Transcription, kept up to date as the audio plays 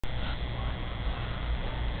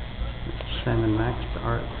Sam and Max, the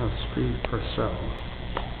art of Steve Purcell.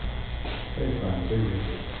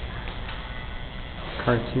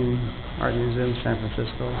 Cartoon Art Museum, San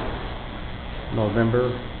Francisco,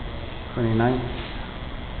 November 29th,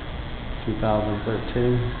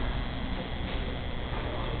 2013.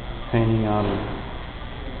 Painting on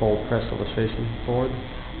cold press illustration board.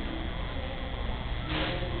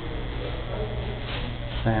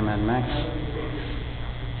 Sam and Max.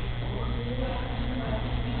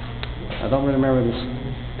 I don't really remember this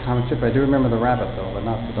comic strip. I do remember the rabbit though, but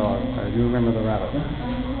not the dog. I do remember the rabbit.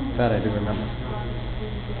 That I do remember.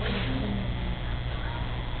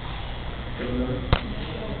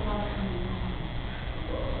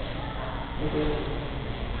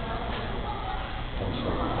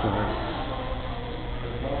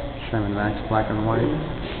 Sam and Max, black and white,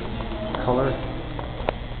 color.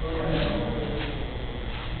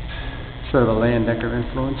 Sort of a Lay and Decker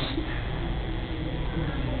influence.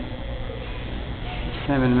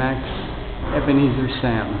 Sam and Max, Ebenezer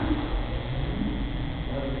Sam.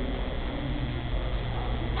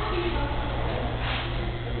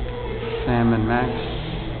 Sam and Max.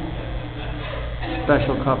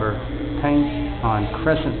 Special cover, paint on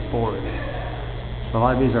crescent board. So a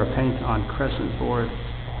lot of these are paint on crescent board.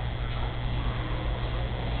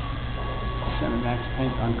 Sam and Max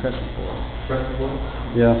paint on crescent board. Crescent board?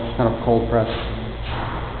 Yeah, kind of cold press.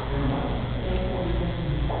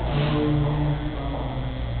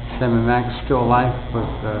 Sam and Max, still life with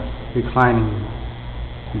reclining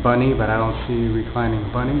bunny, but I don't see reclining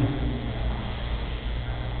bunny.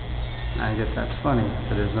 I guess that's funny,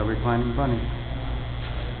 but there's no reclining bunny.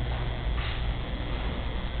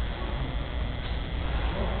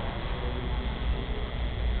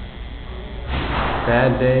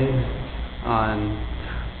 Bad day on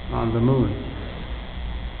the moon.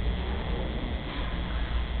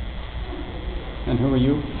 And who are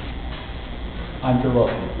you? I'm Joe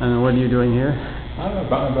Wilson. And what are you doing here? I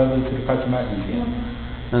brought my brother to the Cartoon Art Museum.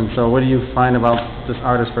 And so what do you find about this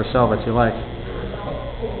artist Purcell that you like?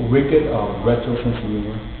 Wicked, retro sense of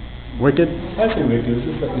humor. Wicked? I say wicked.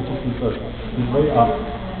 It's very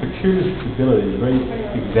peculiar sensibility. It's very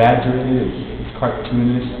exaggerated. It's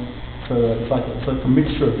cartoonish. So it's like a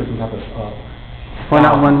mixture of different types of. Point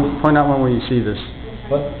out when you see this.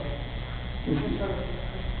 But it's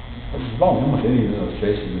wrong almost any of the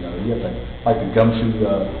illustrations, you know. You have like the gumshoe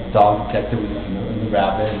dog detective and the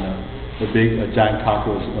rabbit and the big giant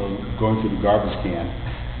cockroach going through the garbage can.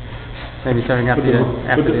 Maybe starting after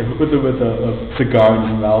with a cigar in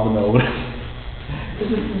his mouth and all. It's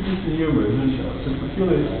just the humor, isn't it? It's just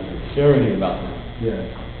peculiarity about it. Yeah.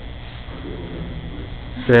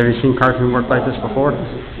 So have you seen cartoon work like this before?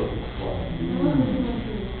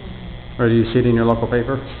 Or do you see it in your local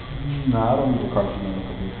paper? No, I don't read the cartoon in the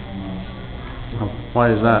local paper. No.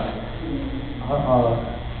 Why is that?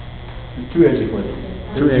 It's too edgy for them.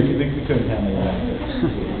 Too edgy? They couldn't handle that.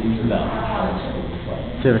 No.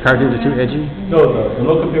 See, the cartoons are too edgy? No, the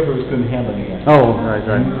local papers couldn't handle it. Oh, right.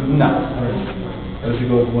 No. Unless you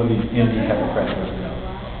go to one of these indie type of presses, you know.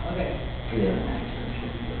 Yeah.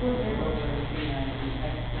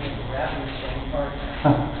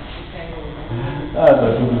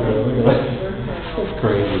 That's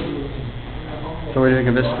crazy. So what do you think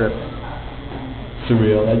of this strip?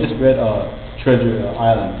 Surreal. I just read Treasure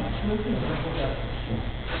Island.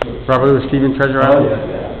 Robert Louis Stevenson, Treasure Island? Yeah.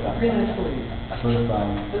 First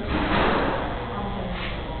time.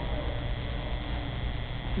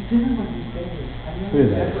 Really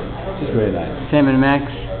nice. Just very nice. Sam and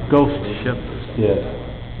Max, Ghost Ship. Yeah.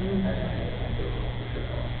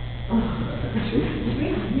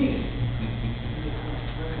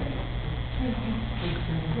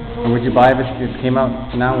 And would you buy this if it came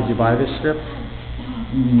out now? Would you buy this strip?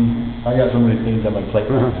 I got so many things on my plate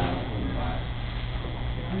right now.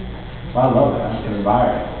 Well, I love it. I can buy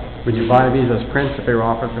it. Would you buy these as prints if they were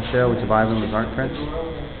offered for sale? Would you buy them as art prints?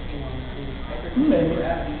 Maybe.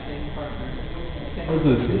 What's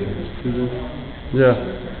this here? See this? Yeah.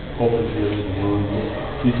 Open field with the moon.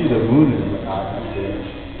 You see the moon in the eye up there.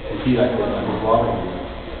 You see like the water.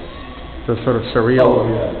 So sort of surreal. Oh,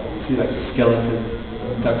 yeah. You see like the skeleton.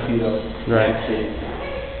 Tuxedo, right?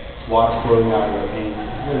 Water pouring out of your paint.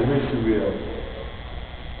 It's very surreal.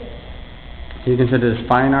 Do you consider this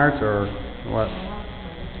fine art or what?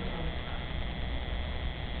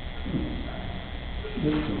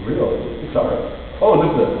 This is surreal. It's art. Oh,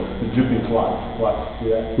 look at the dripping clock. What? See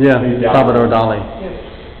that? Yeah, Salvador Dali. A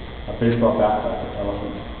baseball bat like an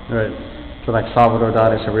elephant. Right. So like Salvador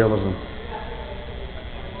Dali surrealism.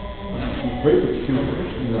 Very peculiar.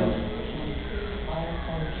 You know.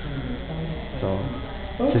 So,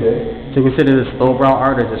 okay. do you consider this lowbrow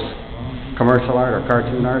art or just commercial art or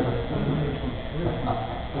cartoon art.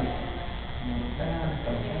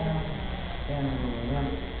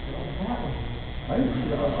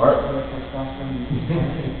 Art.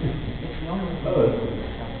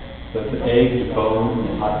 So the egg, the bone,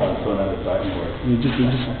 the hot dog thrown out of the driving board. You just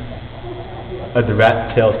the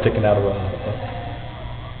rat tail sticking out of a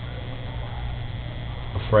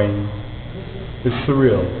frame. It's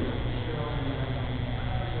surreal.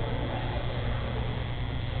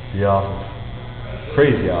 The office.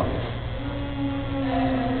 Crazy office.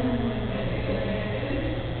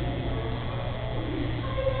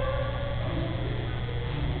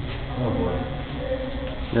 Oh boy.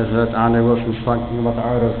 There's Andre Wilson's talking about the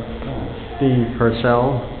art of Steve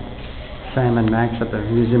Purcell, Sam and Max at the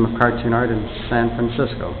Museum of Cartoon Art in San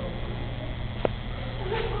Francisco.